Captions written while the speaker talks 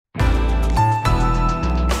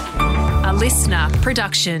listener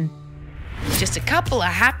production. Just a couple of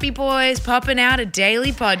happy boys popping out a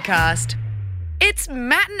daily podcast. It's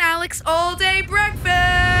Matt and Alex All Day Breakfast.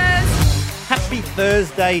 Happy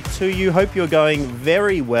Thursday to you. Hope you're going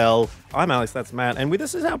very well. I'm Alex, that's Matt, and with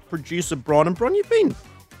us is our producer Bron. And Bron, you've been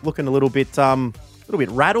looking a little bit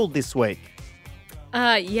rattled this week.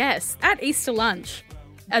 Yes. At Easter lunch,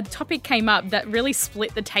 a topic came up that really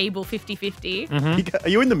split the table 50-50. Are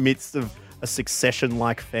you in the midst of a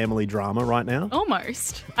Succession-like family drama right now?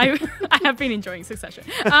 Almost. I have been enjoying Succession.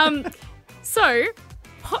 So,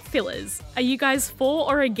 pot fillers. Are you guys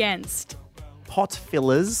for or against? Pot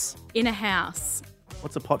fillers? In a house.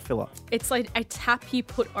 What's a pot filler? It's like a tap you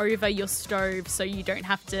put over your stove so you don't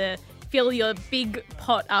have to fill your big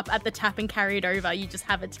pot up at the tap and carry it over. You just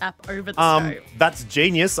have a tap over the stove. That's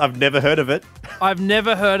genius. I've never heard of it. I've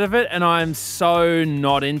never heard of it, and I'm so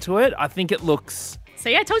not into it. I think it looks...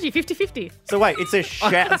 See, I told you, 50-50. So wait,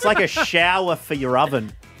 it's like a shower for your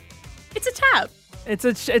oven. It's a tap.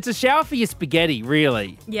 It's a shower for your spaghetti,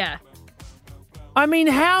 really. Yeah. I mean,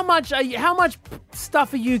 how much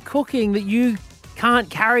stuff are you cooking that you can't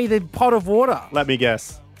carry the pot of water? Let me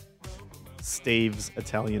guess. Steve's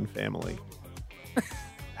Italian family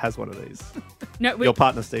has one of these. No, Your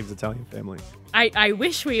partner Steve's Italian family. I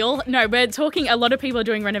wish we all... No, we're talking... A lot of people are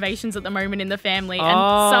doing renovations at the moment in the family.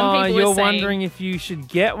 And some people you're are saying... wondering if you should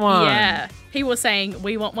get one. Yeah. People are saying,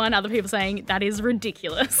 we want one. Other people saying, that is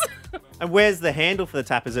ridiculous. And where's the handle for the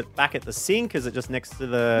tap? Is it back at the sink? Is it just next to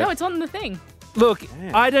the... No, it's on the thing. Look,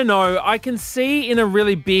 I don't know. I can see in a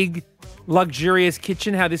really big, luxurious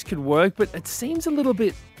kitchen how this could work, but it seems a little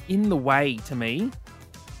bit in the way to me.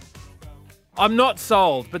 I'm not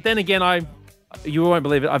sold, but then again, you won't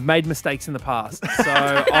believe it, I've made mistakes in the past. So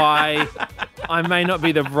I may not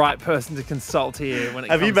be the right person to consult here when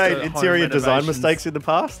it Have comes to you made interior design mistakes in the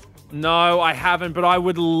past? No, I haven't, but I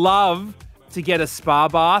would love to get a spa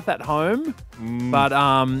bath at home. But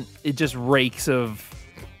it just reeks of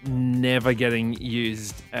never getting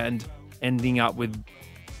used and ending up with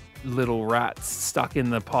little rats stuck in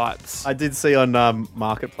the pipes. I did see on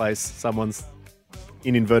Marketplace someone's,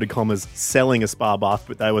 in inverted commas, selling a spa bath,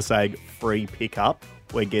 but they were saying free pickup.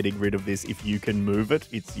 We're getting rid of this. If you can move it,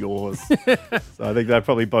 it's yours. So I think that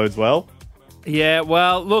probably bodes well. Yeah,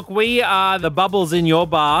 well, look, we are the bubbles in your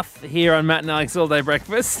bath here on Matt and Alex All Day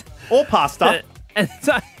Breakfast. Or pasta.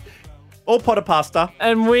 Or pot of pasta.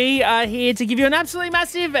 And we are here to give you an absolutely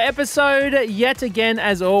massive episode yet again,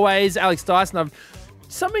 as always. Alex Dyson,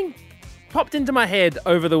 something popped into my head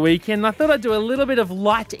over the weekend. I thought I'd do a little bit of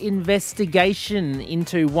light investigation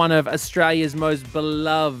into one of Australia's most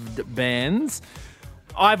beloved bands.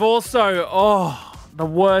 I've also, the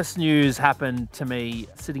worst news happened to me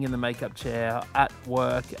sitting in the makeup chair at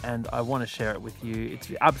work, and I want to share it with you. It's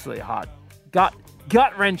absolutely hard.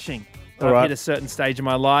 Gut-wrenching. I've hit a certain stage in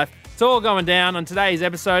my life. It's all going down on today's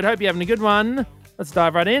episode. Hope you're having a good one. Let's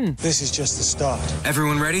dive right in. This is just the start.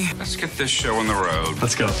 Everyone ready? Let's get this show on the road.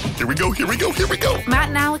 Let's go. Here we go. Matt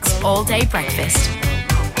and Alex All Day Breakfast.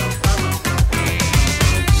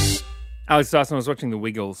 Alex Dyson was watching The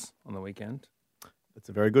Wiggles on the weekend. It's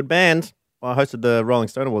a very good band. Well, I hosted the Rolling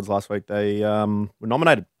Stone Awards last week. They were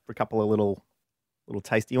nominated for a couple of little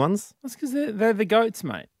tasty ones. That's because they're the goats,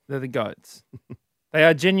 mate. They're the goats. They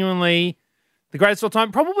are genuinely the greatest of all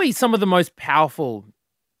time. Probably some of the most powerful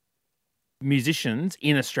musicians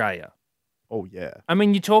in Australia. Oh, yeah. I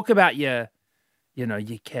mean, you talk about your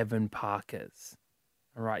Kevin Parkers,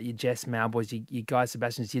 all right, your Jess Malboys, your Guy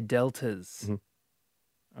Sebastians, your Deltas,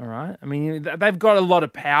 all right? I mean, they've got a lot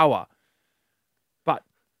of power. But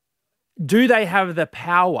do they have the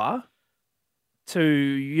power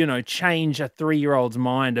to, change a 3-year-old's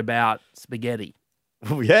mind about spaghetti?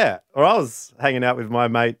 Oh, yeah. Or I was hanging out with my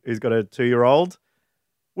mate who's got a 2-year-old.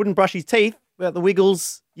 Wouldn't brush his teeth without the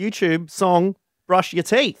Wiggles YouTube song, Brush Your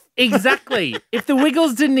Teeth. Exactly. If the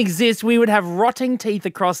Wiggles didn't exist, we would have rotting teeth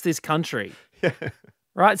across this country. Yeah.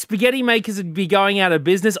 Right? Spaghetti makers would be going out of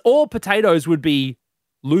business. All potatoes would be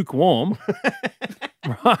lukewarm.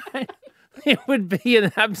 Right? It would be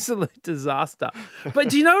an absolute disaster. But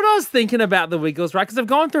do you know what I was thinking about the Wiggles, right? Because I've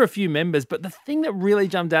gone through a few members, but the thing that really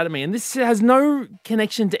jumped out at me, and this has no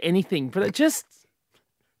connection to anything, but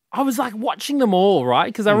I was like watching them all, right?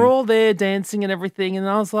 Because they were all there dancing and everything, and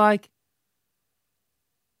I was like,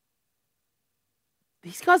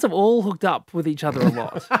 these guys have all hooked up with each other a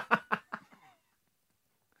lot.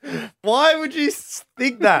 Why would you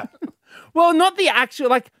think that? Well, not the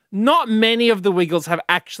actual, not many of the Wiggles have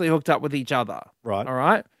actually hooked up with each other. Right. All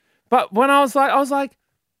right. But when I was like,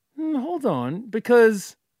 hold on,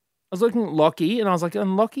 because I was looking at Lockie and I was like,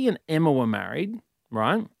 and Lockie and Emma were married,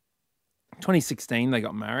 right? 2016, they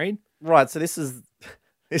got married. Right, so this was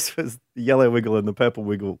the yellow wiggle and the purple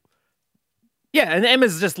wiggle. Yeah, and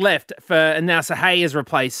Emma's just left and now Sahey has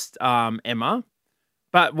replaced Emma.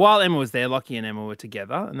 But while Emma was there, Lockie and Emma were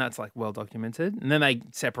together, and that's like well documented. And then they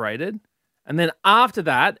separated. And then after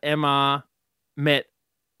that, Emma met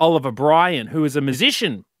Oliver Bryan, who was a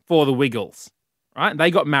musician for the Wiggles, right?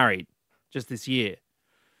 They got married just this year.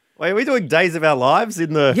 Wait, are we doing Days of Our Lives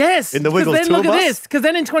in the Yes, in the Wiggles then tour look bus? at this. Because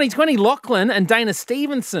then in 2020, Lachlan and Dana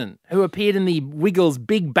Stevenson, who appeared in the Wiggles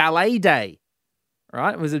Big Ballet Day,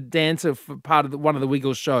 right? Was a dancer for part of one of the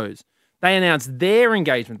Wiggles shows. They announced their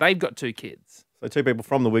engagement. They've got 2 kids. So 2 people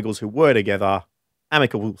from the Wiggles who were together,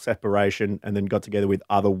 amicable separation, and then got together with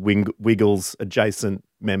other Wiggles adjacent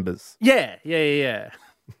members. Yeah.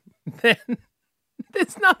 Then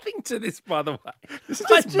there's nothing to this, by the way. This is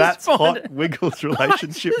I just Matt's find hot it- Wiggles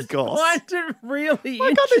relationship goss. I find it really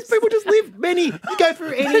My God, these people just live many. You go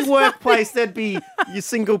through any workplace, there'd be you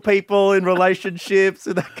single people in relationships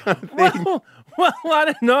and that kind of thing. Well, I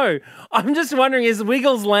don't know. I'm just wondering, is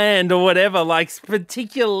Wiggles Land or whatever like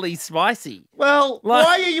particularly spicy? Well, Like-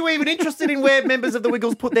 why are you even interested in where members of the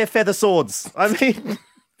Wiggles put their feather swords? I mean,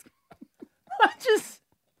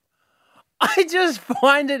 I just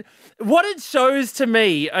find it. What it shows to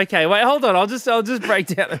me. Okay, wait, hold on. I'll just break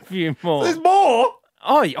down a few more. there's more.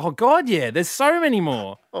 Oh God, yeah. There's so many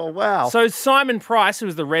more. Oh, wow. So Simon Price, who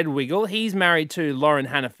was the Red Wiggle, he's married to Lauren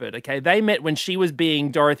Hannaford. Okay, they met when she was being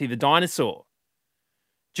Dorothy the Dinosaur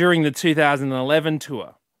during the 2011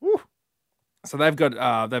 tour. Woo. So they've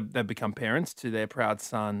got they've become parents to their proud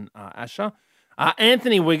son Asher.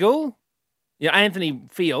 Anthony Wiggle, Anthony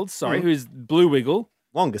Fields, sorry, who's Blue Wiggle.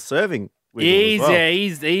 Longest serving Wiggle as well.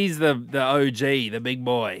 He's the OG, the big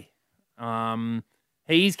boy.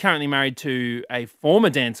 He's currently married to a former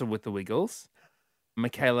dancer with the Wiggles,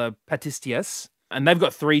 Michaela Patistias, and they've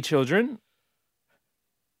got 3 children.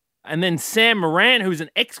 And then Sam Moran, who's an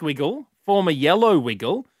ex-Wiggle, former Yellow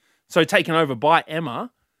Wiggle, so taken over by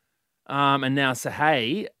Emma, and now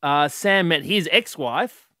Sahey. Sam met his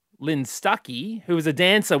ex-wife, Lynn Stuckey, who was a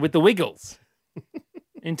dancer with the Wiggles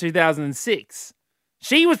in 2006.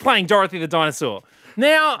 She was playing Dorothy the Dinosaur.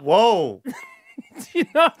 Now, Whoa. do you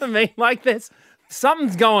know what I mean? Like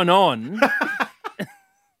something's going on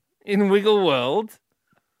in Wiggle World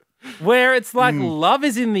where it's like love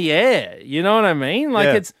is in the air. You know what I mean? Like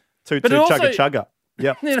Yeah. it's Toot But toot it also- chugga chugga.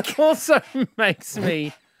 Yep. it also makes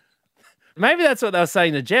me. Maybe that's what they were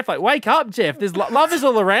saying to Jeff. Like, wake up, Jeff. There's love is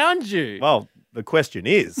all around you. Well, the question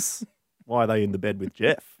is, why are they in the bed with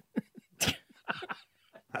Jeff?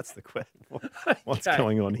 That's the question. What's Okay.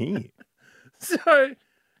 going on here? So,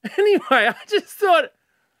 anyway, I just thought,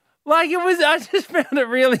 I just found it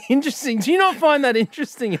really interesting. Do you not find that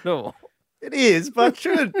interesting at all? It is, but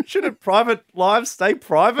shouldn't private lives stay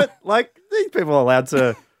private? Like, these people are allowed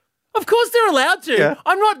to. Of course they're allowed to.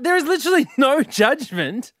 Yeah. There is literally no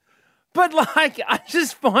judgment. But I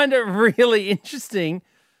just find it really interesting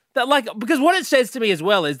that because what it says to me as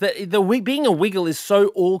well is that being a Wiggle is so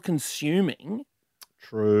all-consuming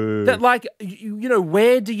True. that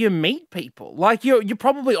where do you meet people? Like you're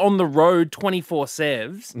probably on the road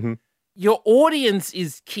 24/7. Mhm. Your audience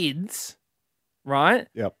is kids, right?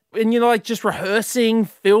 Yep. And you're just rehearsing,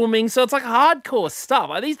 filming, so it's like hardcore stuff.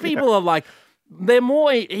 Like these people are they're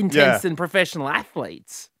more intense Yeah. than professional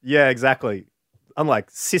athletes. Yeah, exactly. Unlike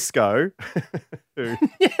Cisco, who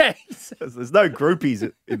Yeah, there's no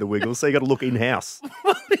groupies in the Wiggles, so you got to look in-house.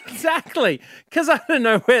 exactly. Because I don't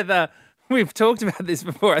know whether we've talked about this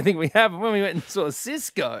before. I think we have when we went and saw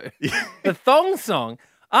Cisco, the thong song.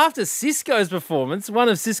 After Cisco's performance, one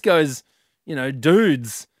of Cisco's,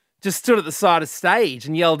 dudes just stood at the side of stage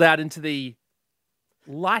and yelled out into the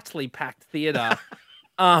lightly packed theatre,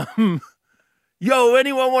 yo,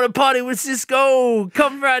 anyone want to party with Cisco?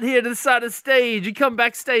 Come right here to the side of the stage. You come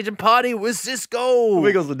backstage and party with Cisco. The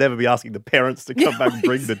Wiggles would never be asking the parents to come back and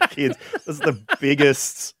bring the kids. This is the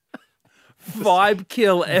biggest Vibe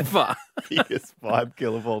kill ever. vibe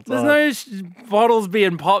kill of all time. There's no bottles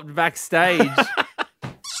being popped backstage.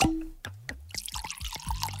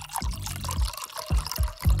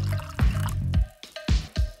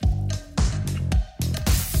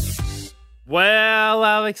 Well,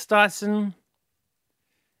 Alex Dyson,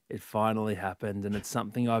 it finally happened, and it's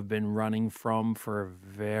something I've been running from for a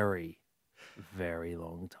very, very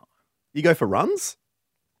long time. You go for runs?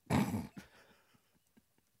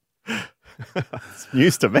 It's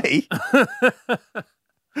news to me.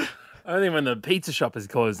 Only when the pizza shop is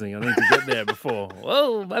closing. I need to get there before.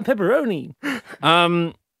 Whoa, my pepperoni.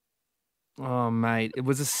 Oh, mate, it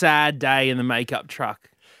was a sad day in the makeup truck.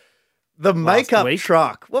 The makeup week.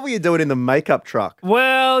 truck. What were you doing in the makeup truck?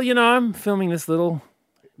 Well, I'm filming this little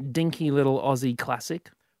dinky little Aussie classic.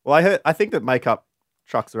 Well, I think that makeup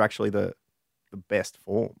trucks are actually the best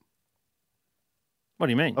form What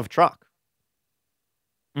do you mean? of truck.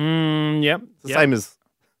 Yep. It's the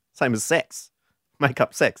same as sex.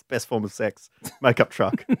 Makeup sex, best form of sex. Makeup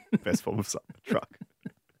truck, best form of truck.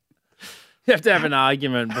 You have to have an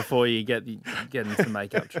argument before you get into the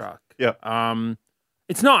makeup truck. Yeah.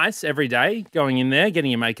 It's nice every day going in there,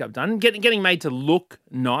 getting your makeup done, getting made to look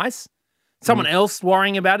nice. Someone else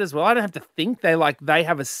worrying about it as well. I don't have to think. They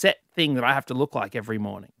have a set thing that I have to look like every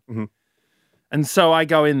morning. Mhm. And so I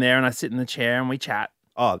go in there and I sit in the chair and we chat.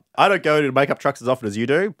 Oh, I don't go to makeup trucks as often as you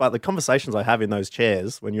do, but the conversations I have in those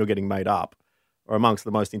chairs when you're getting made up are amongst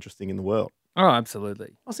the most interesting in the world. Oh, absolutely.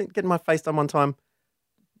 I was getting my face done one time.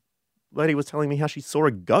 Lady was telling me how she saw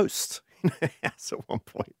a ghost in her house at one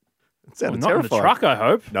point. It sounded Not terrifying. in the truck, I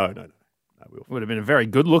hope. No, Would have been a very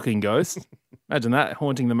good-looking ghost. Imagine that,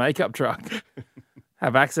 haunting the makeup truck.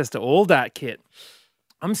 Have access to all that kit.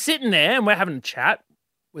 I'm sitting there and we're having a chat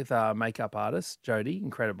with our makeup artist, Jodie.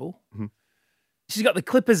 Incredible. Mhm. She's got the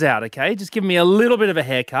clippers out, okay? Just giving me a little bit of a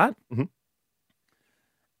haircut. Mhm.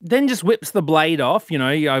 Then just whips the blade off. You know,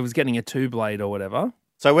 I was getting a 2-blade or whatever.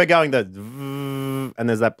 So we're going and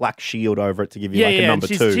there's that black shield over it to give you a number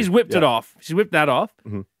and 2. she's whipped it off. She's whipped that off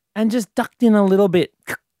Mhm. and just ducked in a little bit,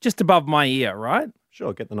 just above my ear, right?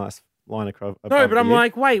 Sure, get the nice line across. No, but I'm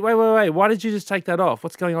like, wait. Why did you just take that off?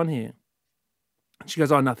 What's going on here? She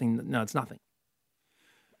goes, oh, nothing. No, it's nothing.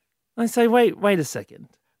 I say, wait a second.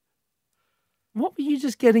 What were you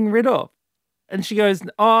just getting rid of? And she goes,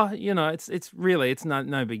 oh, it's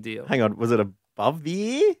no big deal. Hang on, was it above the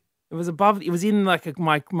ear? It was above. It was in like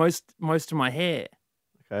my most of my hair.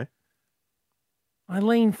 Okay. I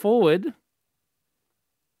lean forward.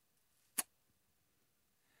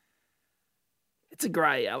 It's a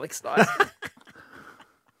grey, Alex Dyson.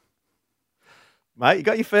 Mate, you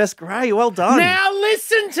got your first grey. Well done. Now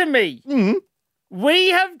listen to me. Mhm. We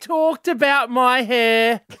have talked about my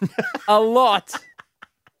hair a lot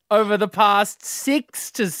over the past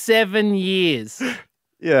 6 to 7 years.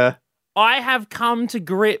 Yeah. I have come to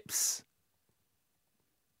grips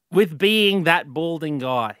with being that balding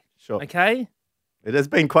guy. Sure. Okay? It has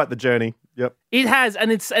been quite the journey. Yep. It has,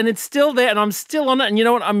 and it's still there, and I'm still on it. And you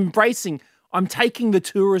know what? I'm embracing. I'm taking the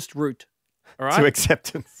tourist route. All right. To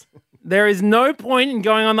acceptance. There is no point in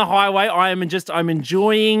going on the highway. I'm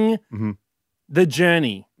enjoying Mhm. the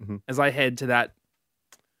journey Mhm. as I head to that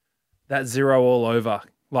zero all over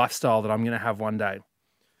lifestyle that I'm going to have one day.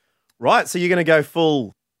 Right. So you're going to go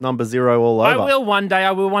full number 0 all over. I will one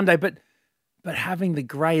day, but having the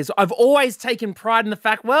grey is. I've always taken pride in the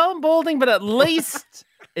fact. Well, I'm balding, but at least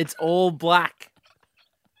it's all black.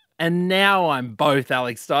 And now I'm both,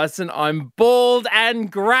 Alex Dyson. I'm bald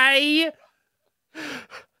and grey.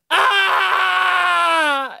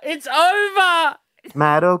 Ah! It's over.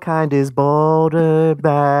 Matt O'Kind is bolder,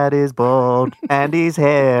 Matt is bald, and his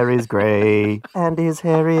hair is grey, and his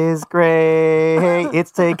hair is grey.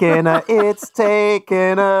 It's taken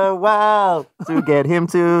a while to get him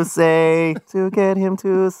to say.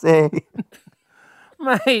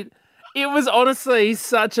 Mate, it was honestly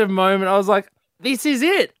such a moment. I was like, this is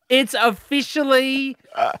it. It's officially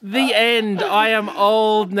the end. I am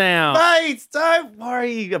old now. Mate, don't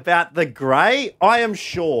worry about the grey. I am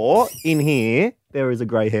sure in here there is a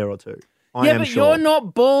grey hair or two. I am but sure. you're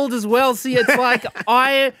not bald as well. See, it's like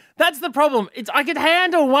that's the problem. I could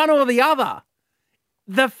handle one or the other.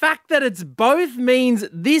 The fact that it's both means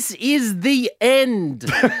this is the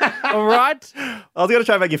end. All right? I was going to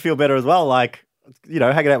try and make you feel better as well. Like,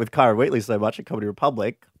 hanging out with Kyra Wheatley so much at Comedy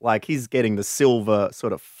Republic, like he's getting the silver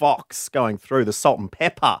sort of fox going through the salt and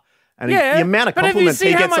pepper. And the amount of compliments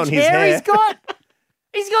he gets on his hair. He's got?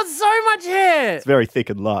 He's got so much hair. It's very thick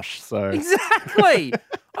and lush. So exactly.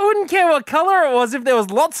 I wouldn't care what color it was if there was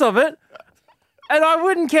lots of it. And I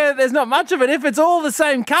wouldn't care that there's not much of it if it's all the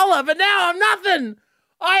same color. But now I'm nothing.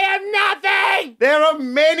 I am nothing. There are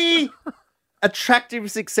many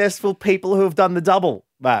attractive, successful people who have done the double,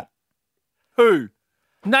 Matt. Who?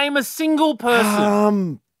 Name a single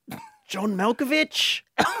person. John Malkovich.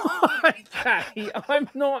 Okay, I'm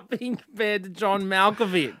not being compared to John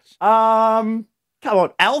Malkovich. Come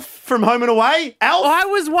on, Alf from Home and Away. Alf. I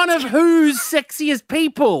was one of Who's sexiest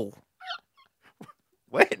people.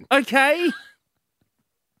 When? Okay.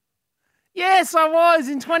 Yes, I was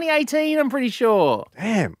in 2018. I'm pretty sure.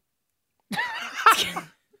 Damn.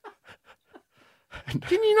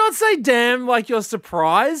 Can you not say "damn" like you're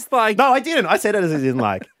surprised? Like No, I didn't. I said it as in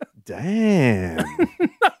like, damn. no,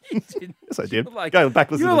 you didn't. Yes, I did. Like, Go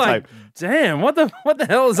back, listen you to were the like, tape. damn, what the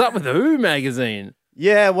hell is up with Who magazine?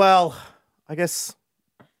 Yeah, well, I guess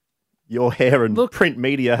your hair and print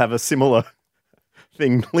media have a similar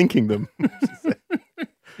thing linking them.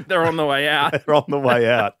 They're on the way out. They're on the way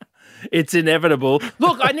out. It's inevitable.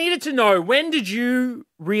 Look, I needed to know, when did you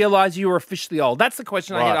realize you were officially old? That's the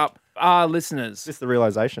question I hit up our listeners. Just the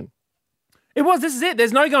realization. This is it.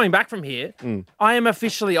 There's no going back from here. I am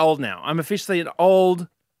officially old now. I'm officially an old,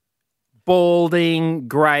 balding,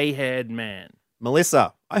 grey-haired man.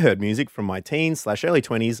 Melissa, I heard music from my teens/early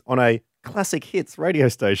 20s on a classic hits radio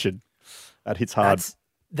station. That hits hard.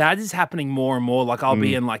 That is happening more and more. Like, I'll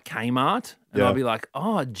be in like Kmart and I'll be like,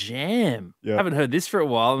 oh, Jam. Yeah. Haven't heard this for a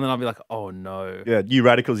while. And then I'll be like, oh, no. Yeah, you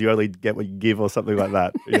radicals, you only get what you give or something like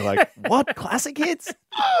that. You're like, what? Classic hits?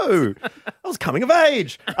 Oh, I was coming of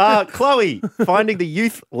age. Chloe, finding the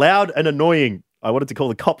youth loud and annoying. I wanted to call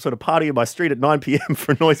the cops on a party in my street at 9 p.m.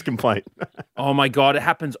 for a noise complaint. Oh, my God. It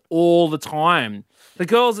happens all the time. The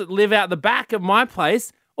girls that live out the back of my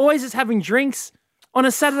place always just having drinks on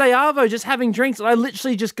a Saturday arvo, just having drinks. And I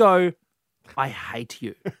literally just go, I hate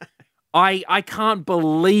you. I can't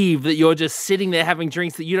believe that you're just sitting there having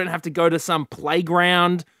drinks, that you don't have to go to some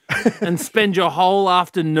playground and spend your whole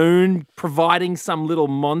afternoon providing some little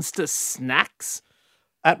monster snacks.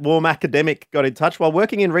 At Warm Academic got in touch. While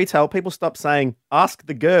working in retail, people stopped saying, ask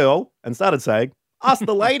the girl, and started saying, ask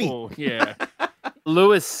the lady. Oh, yeah.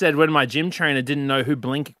 Lewis said when my gym trainer didn't know who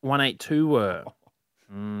Blink 182 were.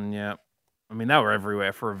 Yeah. I mean, they were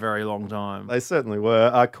everywhere for a very long time. They certainly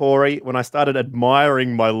were. Corey, when I started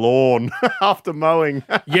admiring my lawn after mowing.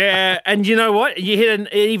 Yeah, and you know what? You hit an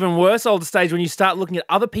even worse older stage when you start looking at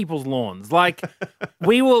other people's lawns. Like,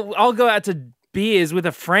 I'll go out to beers with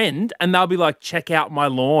a friend and they'll be like, check out my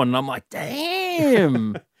lawn. And I'm like,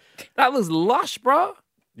 damn, that looks lush, bro.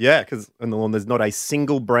 Yeah, because in the lawn, there's not a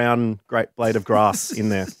single brown great blade of grass in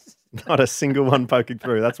there. Not a single one poking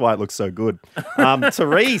through. That's why it looks so good.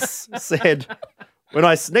 Therese said, when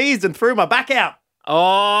I sneezed and threw my back out. Oh,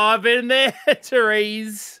 I've been there,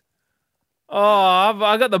 Therese. Oh,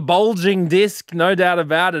 I got the bulging disc, no doubt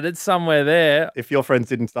about it. It's somewhere there. If your friends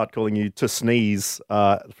didn't start calling you to sneeze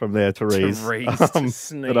from there, Therese. To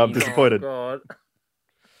sneeze. But I'm disappointed. Oh, God.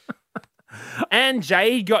 And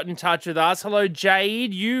Jade got in touch with us. Hello,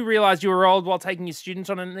 Jade. You realised you were old while taking your students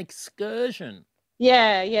on an excursion.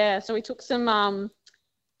 Yeah. So we took some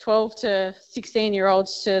 12 to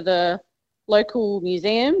 16-year-olds to the local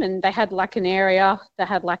museum, and they had like an area that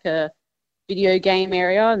had like a video game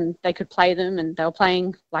area, and they could play them, and they were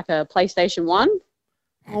playing like a PlayStation 1.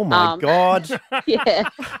 Oh, my God. Yeah.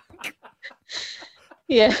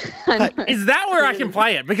 Yeah. I know. Is that where I can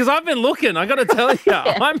play it? Because I've been looking. I got to tell you,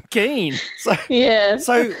 I'm keen. So,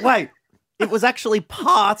 wait, it was actually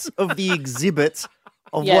part of the exhibit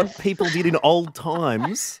of what people did in old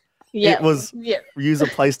times. Yeah. It was use a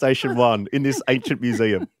PlayStation 1 in this ancient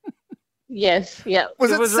museum. Yes, yeah.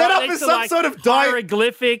 Was it set up as some sort of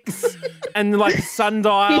hieroglyphics and like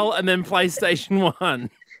sundial and then PlayStation 1?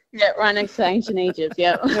 Yeah, right next to ancient Egypt,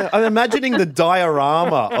 yeah. I'm imagining the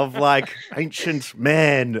diorama of like ancient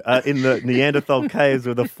man in the Neanderthal caves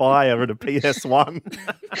with a fire and a PS1.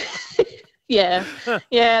 Yeah,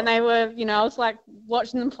 and they were, I was like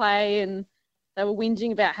watching them play, and they were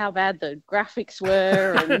whinging about how bad the graphics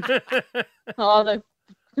were, and the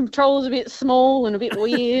controller's a bit small and a bit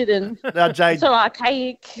weird, and now, Jade, so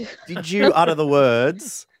archaic. Did you utter the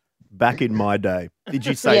words, back in my day? Did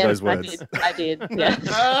you say those words? I did,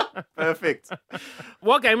 yeah. Perfect.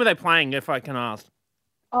 What game were they playing, if I can ask?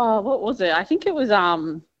 Oh, what was it? I think it was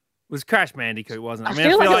It was Crash Bandicoot, wasn't it? I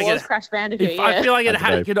feel like it was Crash Bandicoot, yeah. I feel like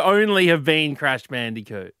it could only have been Crash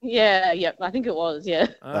Bandicoot. Yeah, I think it was, yeah.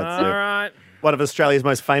 All right. One of Australia's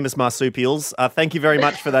most famous marsupials. Thank you very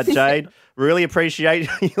much for that, Jade. Really appreciate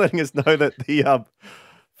you letting us know that the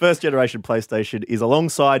first generation PlayStation is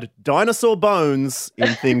alongside dinosaur bones in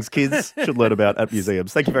things kids should learn about at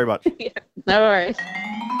museums. Thank you very much. Yeah, no worries.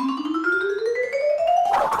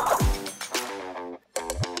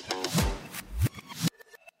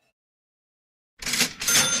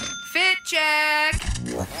 Fit check.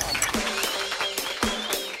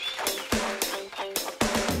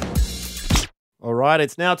 All right,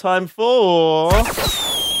 it's now time for...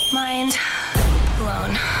 Mind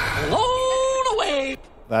blown. Blown away.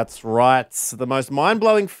 That's right. The most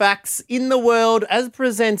mind-blowing facts in the world as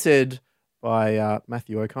presented by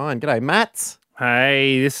Matthew O'Kine. G'day, Matt.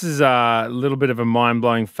 Hey, this is a little bit of a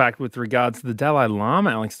mind-blowing fact with regards to the Dalai Lama,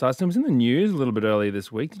 Alex Dyson. It was in the news a little bit earlier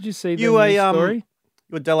this week. Did you see the news story?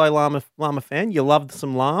 You a Dalai Lama fan? You loved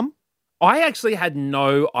some lamb? I actually had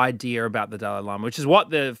no idea about the Dalai Lama, which is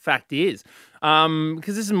what the fact is.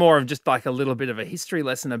 Because this is more of just like a little bit of a history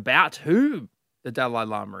lesson about who the Dalai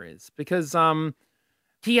Lama is. Because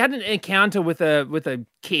he had an encounter with a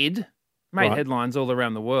kid made Right. headlines all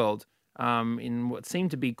around the world in what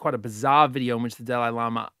seemed to be quite a bizarre video in which the Dalai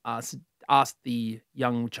Lama asked the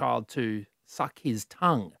young child to suck his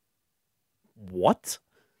tongue. What?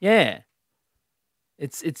 Yeah.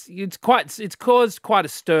 It's caused quite a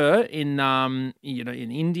stir in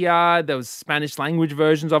in India. There was Spanish language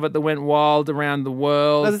versions of it that went wild around the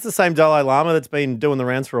world. No, it's the same Dalai Lama that's been doing the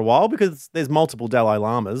rounds for a while because there's multiple Dalai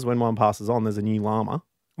Lamas. When one passes on, there's a new Lama.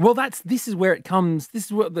 Well, this is where it comes. This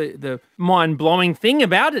is what the mind-blowing thing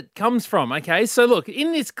about it comes from. Okay, so look,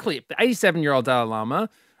 in this clip, the 87-year-old Dalai Lama,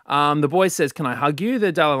 the boy says, "Can I hug you?"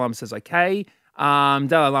 The Dalai Lama says, "Okay."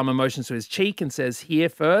 Dalai Lama motions to his cheek and says, "Here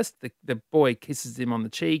first." The boy kisses him on the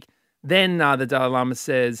cheek. Then the Dalai Lama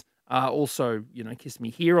says, "Also, kiss me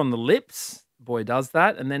here on the lips." The boy does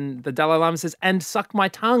that, and then the Dalai Lama says, "And suck my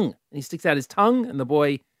tongue." And he sticks out his tongue, and the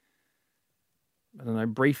boy, I don't know,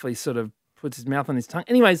 briefly sort of puts his mouth on his tongue.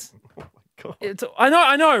 Anyways,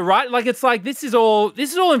 I know, right? Like it's like this is all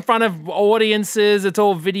in front of audiences. It's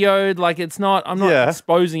all videoed. Like I'm not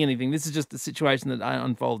exposing anything. This is just a situation that I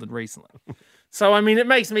unfolded recently. So I mean, it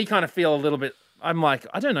makes me kind of feel a little bit. I'm like,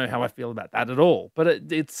 I don't know how I feel about that at all.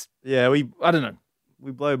 But it's I don't know.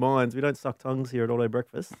 We blow minds. We don't suck tongues here at Auto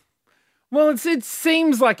Breakfast. Well, it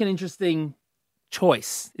seems like an interesting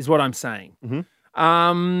choice, is what I'm saying.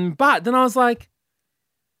 Mm-hmm. But then I was like,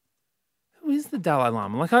 who is the Dalai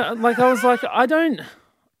Lama? I was like, I don't,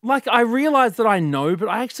 I realize that I know, but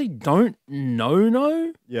I actually don't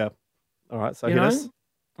know. Yeah. All right. So hit us.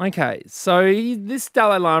 Okay. So this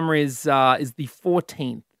Dalai Lama is the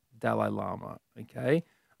 14th Dalai Lama. Okay.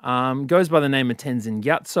 Goes by the name of Tenzin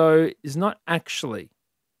Gyatso, is not actually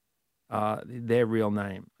their real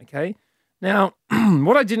name. Okay. Now,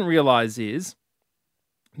 what I didn't realize is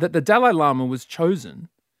that the Dalai Lama was chosen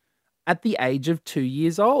at the age of 2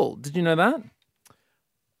 years old. Did you know that?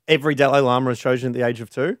 Every Dalai Lama is chosen at the age of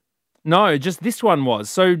 2? No, just this one was.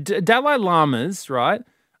 So Dalai Lamas, right,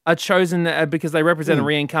 are chosen because they represent a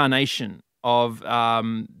reincarnation of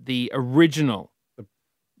the original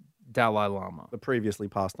Dalai Lama. The previously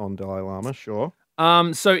passed on Dalai Lama, sure.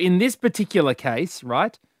 So in this particular case,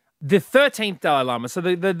 right, the 13th Dalai Lama, so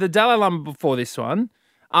the Dalai Lama before this one,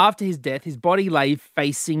 after his death, his body lay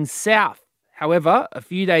facing south. However, a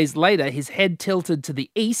few days later, his head tilted to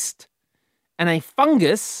the east, and a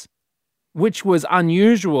fungus, which was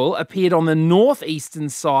unusual, appeared on the northeastern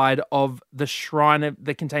side of the shrine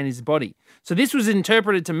that contained his body. So this was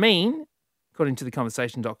interpreted to mean, according to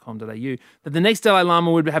theconversation.com.au, that the next Dalai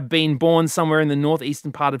Lama would have been born somewhere in the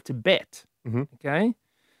northeastern part of Tibet. Mm-hmm. Okay?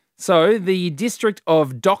 So the district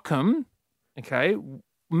of Dokkum, okay,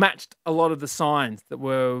 matched a lot of the signs that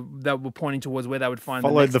were pointing towards where they would find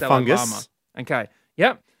the next Dalai Lama. Okay.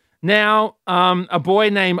 Yep. Now, a boy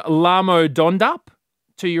named Lamo Dondup,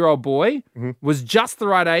 2-year-old boy, was just the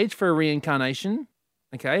right age for a reincarnation,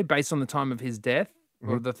 okay, based on the time of his death,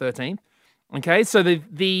 or the 13th. Okay, so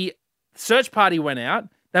the search party went out.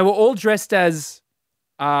 They were all dressed as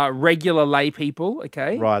regular lay people,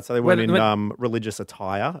 okay? Right, so they weren't in religious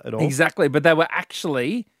attire at all? Exactly, but they were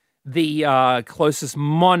actually the closest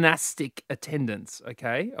monastic attendants,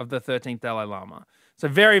 okay, of the 13th Dalai Lama. So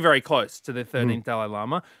very, very close to the 13th Dalai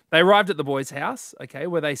Lama. They arrived at the boy's house, okay,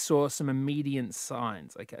 where they saw some immediate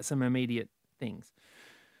signs, okay, some immediate things.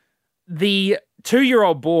 The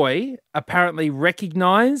 2-year-old boy apparently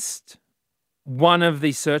recognized one of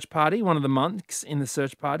the search party, one of the monks in the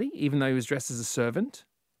search party, even though he was dressed as a servant,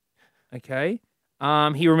 okay.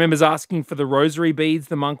 He remembers asking for the rosary beads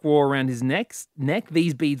the monk wore around his neck.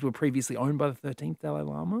 These beads were previously owned by the 13th Dalai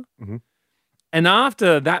Lama. Mm-hmm. And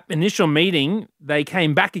after that initial meeting, they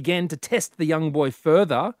came back again to test the young boy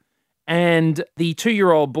further. And the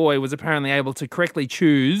 2-year-old boy was apparently able to correctly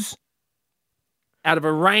choose, out of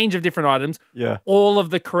a range of different items, all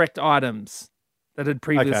of the correct items that had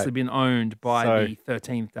previously been owned by the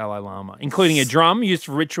 13th Dalai Lama, including a drum used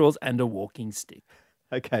for rituals and a walking stick.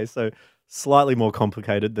 Okay, so slightly more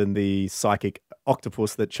complicated than the psychic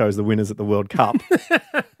octopus that chose the winners at the World Cup,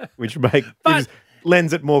 which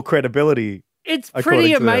lends it more credibility. It's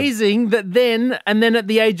pretty amazing that then at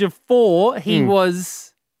the age of 4, he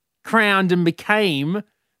was crowned and became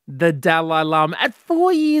the Dalai Lama at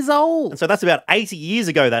 4 years old. And so that's about 80 years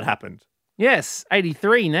ago that happened. Yes,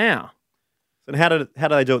 83 now. So how do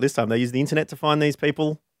they do it this time? They use the internet to find these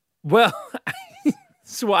people? Well,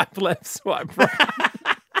 swipe left, swipe right.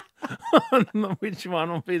 Which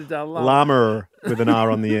one will be the Dalai Lama? Lama with an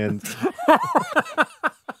R on the end.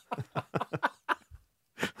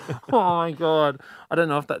 Oh my God. I don't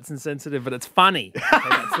know if that's insensitive, but it's funny. Okay,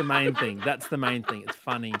 that's the main thing. It's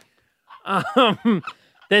funny.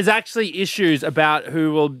 There's actually issues about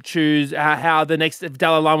who will choose, how the next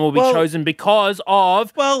Dalai Lama will be chosen because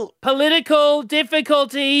of political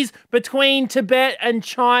difficulties between Tibet and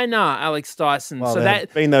China, Alex Dyson. Well, there's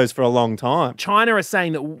been those for a long time. China is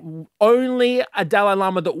saying that only a Dalai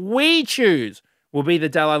Lama that we choose will be the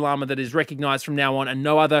Dalai Lama that is recognised from now on, and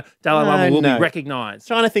no other Dalai Lama will be recognised.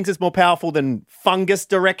 China thinks it's more powerful than fungus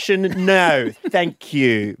direction. No, thank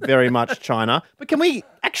you very much, China. But can we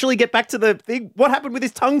actually get back to the thing? What happened with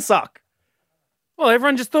his tongue suck? Well,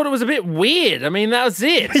 everyone just thought it was a bit weird. I mean, that was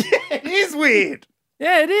it. Yeah, it is weird.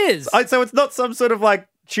 Yeah, it is. So it's not some sort of like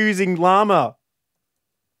choosing llama.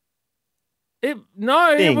 They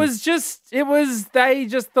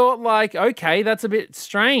just thought like, okay, that's a bit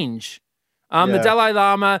strange. The Dalai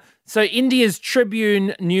Lama, so India's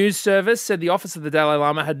Tribune news service said the office of the Dalai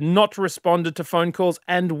Lama had not responded to phone calls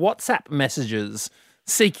and WhatsApp messages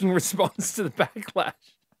seeking response to the backlash.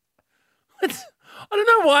 I don't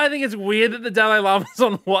know why I think it's weird that the Dalai Lama's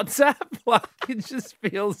on WhatsApp. Like, it just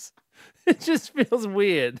feels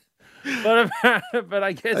weird. But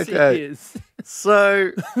I guess he is.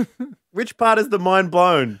 So, which part is the mind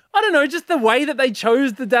blown? I don't know, just the way that they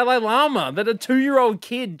chose the Dalai Lama, that a 2-year-old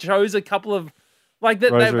kid chose a couple of, like,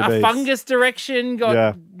 a fungus direction,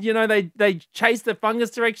 they chased the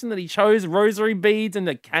fungus direction that he chose, rosary beads and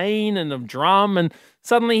a cane and a drum, and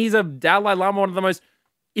suddenly he's a Dalai Lama, one of the most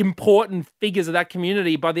important figures of that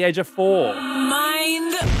community by the age of 4.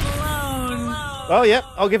 Mind blown. Oh, yeah,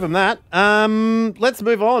 I'll give him that. Let's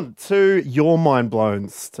move on to your mind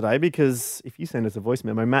blowns today, because if you send us a voice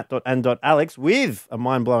memo, matt.and.alex, with a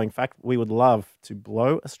mind-blowing fact, we would love to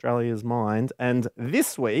blow Australia's mind. And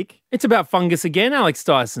this week... It's about fungus again, Alex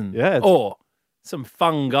Dyson. Yeah. Or some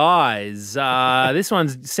fungi. This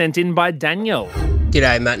one's sent in by Daniel.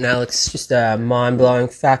 G'day, Matt and Alex. Just a mind-blowing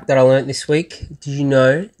fact that I learnt this week. Did you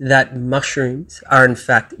know that mushrooms are in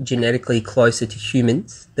fact genetically closer to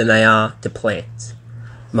humans than they are to plants?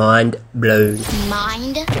 Mind blown.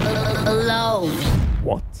 Mind blown.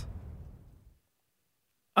 What?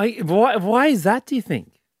 Why is that, do you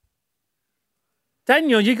think?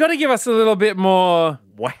 Daniel, you got to give us a little bit more...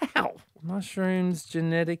 Wow. Mushrooms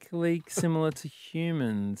genetically similar to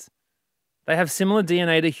humans. They have similar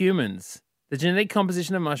DNA to humans. The genetic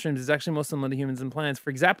composition of mushrooms is actually more similar to humans than plants. For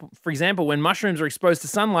example, when mushrooms are exposed to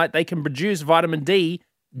sunlight, they can produce vitamin D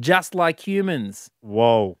just like humans.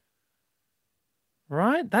 Whoa.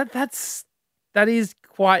 Right? That is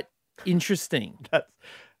quite interesting.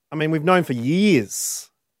 We've known for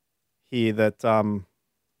years here that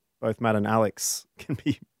both Matt and Alex can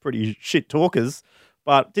be pretty shit talkers,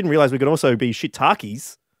 but didn't realise we could also be shit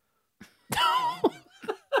talkies.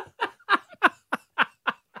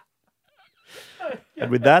 And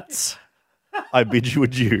with that, I bid you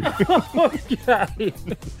adieu. Okay.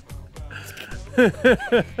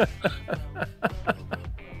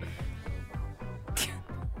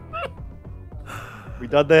 We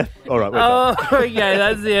done there? All right, we're done. Okay,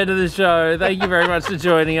 that's the end of the show. Thank you very much for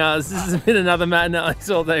joining us. This has been another Matt and Alex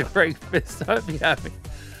All Day Breakfast. Hope you're having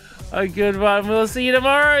a good one. We'll see you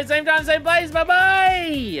tomorrow. Same time, same place.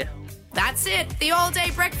 Bye-bye. That's it. The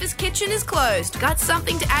all-day breakfast kitchen is closed. Got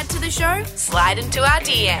something to add to the show? Slide into our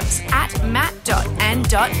DMs at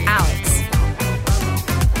matt.and.alex.